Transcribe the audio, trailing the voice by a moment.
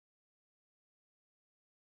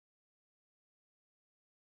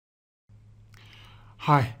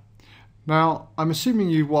Hi. Now, I'm assuming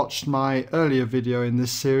you watched my earlier video in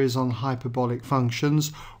this series on hyperbolic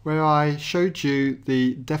functions where I showed you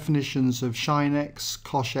the definitions of sin x,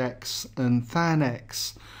 cosh x and tanh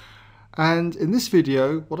x. And in this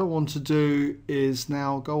video, what I want to do is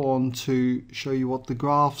now go on to show you what the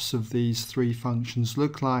graphs of these three functions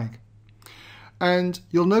look like. And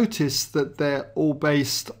you'll notice that they're all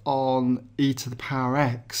based on e to the power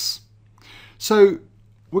x. So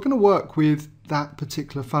we're going to work with that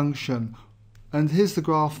particular function. And here's the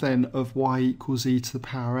graph then of y equals e to the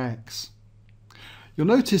power x. You'll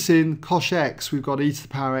notice in cosh x we've got e to the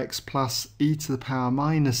power x plus e to the power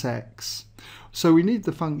minus x. So we need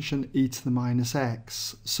the function e to the minus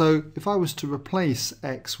x. So if I was to replace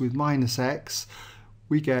x with minus x,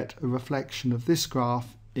 we get a reflection of this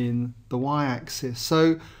graph in the y-axis.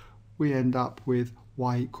 So we end up with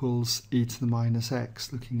y equals e to the minus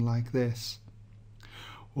x looking like this.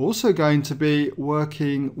 We're also going to be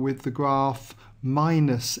working with the graph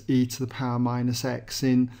minus e to the power minus x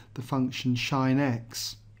in the function sin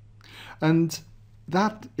x. And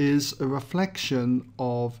that is a reflection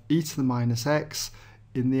of e to the minus x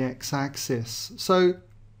in the x-axis. So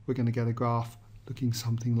we're going to get a graph looking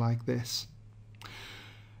something like this.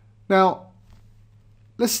 Now,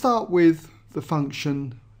 let's start with the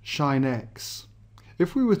function sin x.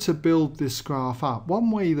 If we were to build this graph up, one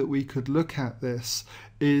way that we could look at this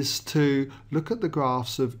is to look at the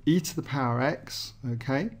graphs of e to the power x,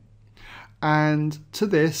 okay, and to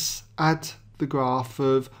this add the graph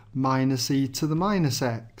of minus e to the minus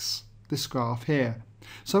x, this graph here.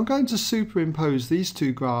 So I'm going to superimpose these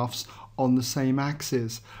two graphs on the same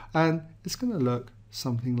axis, and it's going to look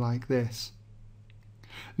something like this.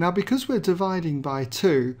 Now, because we're dividing by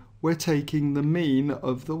 2, we're taking the mean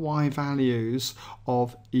of the y values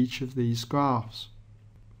of each of these graphs.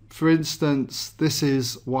 For instance, this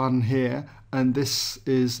is 1 here and this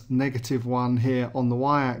is -1 here on the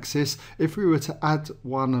y-axis. If we were to add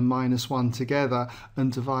 1 and minus 1 together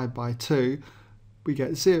and divide by 2, we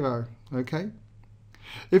get 0, okay?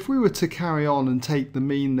 If we were to carry on and take the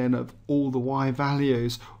mean then of all the y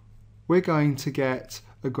values, we're going to get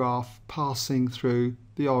a graph passing through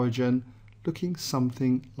the origin looking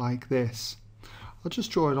something like this. I'll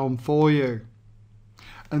just draw it on for you.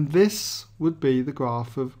 And this would be the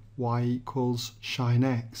graph of y equals sin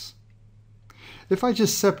x. If I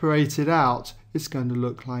just separate it out, it's going to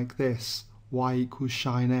look like this, y equals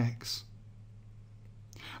sin x.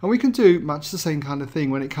 And we can do much the same kind of thing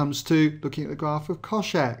when it comes to looking at the graph of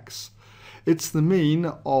cosh x. It's the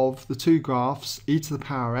mean of the two graphs, e to the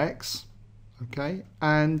power x, okay,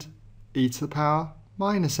 and e to the power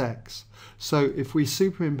minus x. So if we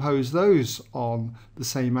superimpose those on the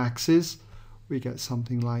same axis, we get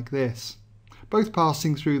something like this, both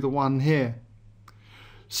passing through the 1 here.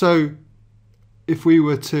 So if we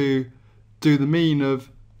were to do the mean of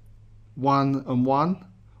 1 and 1,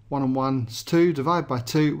 1 and 1 is 2, divide by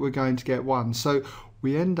 2, we're going to get 1. So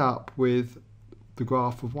we end up with the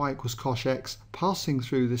graph of y equals cosh x passing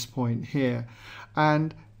through this point here,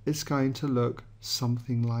 and it's going to look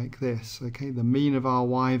something like this, okay, the mean of our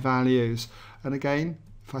y values. And again,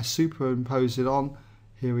 if I superimpose it on,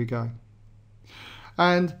 here we go.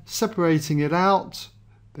 And separating it out,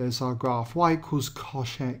 there's our graph, y equals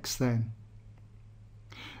cosh x then.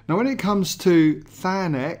 Now when it comes to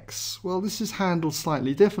tanh x, well, this is handled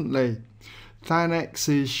slightly differently. Tanh x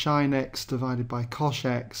is sin x divided by cosh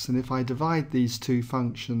x, and if I divide these two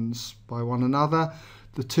functions by one another,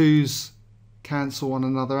 the 2's cancel one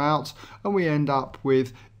another out, and we end up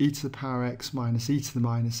with e to the power x minus e to the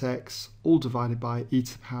minus x, all divided by e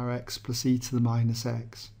to the power x plus e to the minus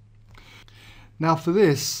x. Now for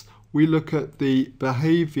this, we look at the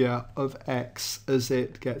behaviour of x as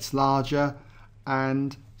it gets larger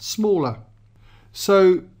and smaller.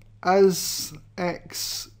 So as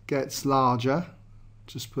x gets larger,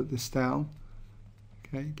 just put this down,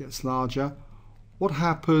 okay, gets larger, what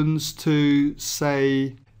happens to,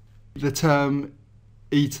 say, the term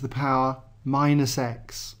e to the power minus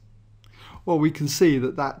x? Well, we can see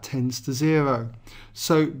that that tends to 0.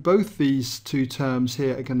 So both these two terms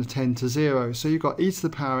here are going to tend to 0. So you've got e to the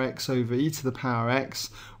power x over e to the power x,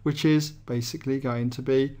 which is basically going to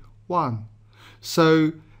be 1.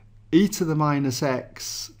 So e to the minus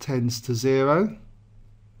x tends to 0,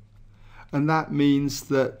 and that means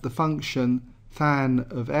that the function tanh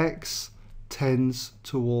of x tends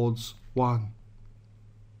towards 1.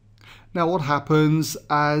 Now what happens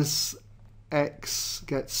as x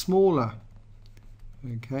gets smaller?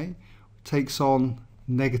 Okay, takes on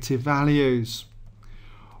negative values.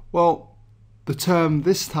 Well, the term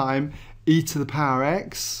this time, e to the power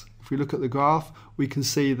x, if we look at the graph, we can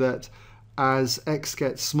see that as x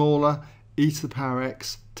gets smaller, e to the power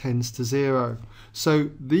x tends to 0. So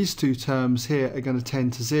these two terms here are going to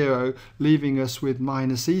tend to 0, leaving us with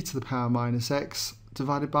minus e to the power minus x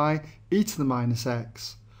divided by e to the minus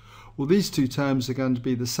x. Well, these two terms are going to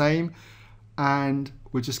be the same, and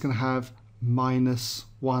we're just going to have minus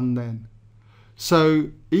 1 then. So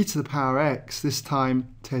e to the power x this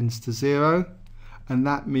time tends to 0, and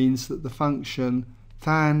that means that the function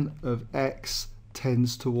tanh of x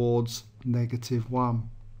tends towards negative 1.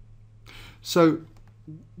 So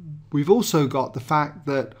we've also got the fact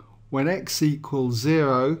that when x equals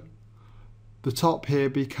 0, the top here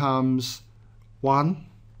becomes 1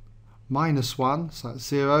 minus 1, so that's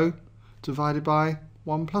 0, divided by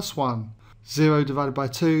 1 plus 1. 0 divided by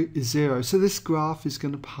 2 is 0. So this graph is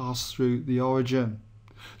going to pass through the origin.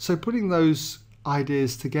 So putting those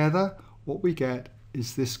ideas together, what we get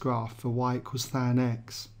is this graph for y equals tanh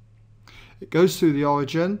x. It goes through the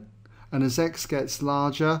origin, and as x gets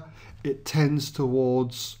larger, it tends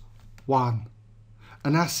towards 1.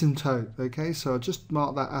 An asymptote, okay? So I'll just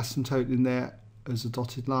mark that asymptote in there as a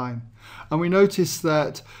dotted line. And we notice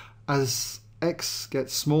that as x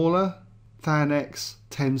gets smaller, tanh x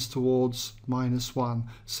tends towards minus 1.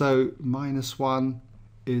 So minus 1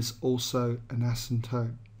 is also an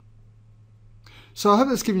asymptote. So I hope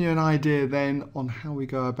that's given you an idea then on how we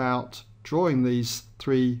go about drawing these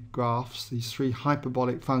three graphs, these three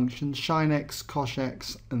hyperbolic functions, sin x, cosh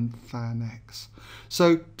x and tanh x.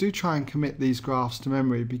 So do try and commit these graphs to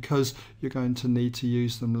memory because you're going to need to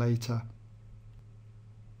use them later.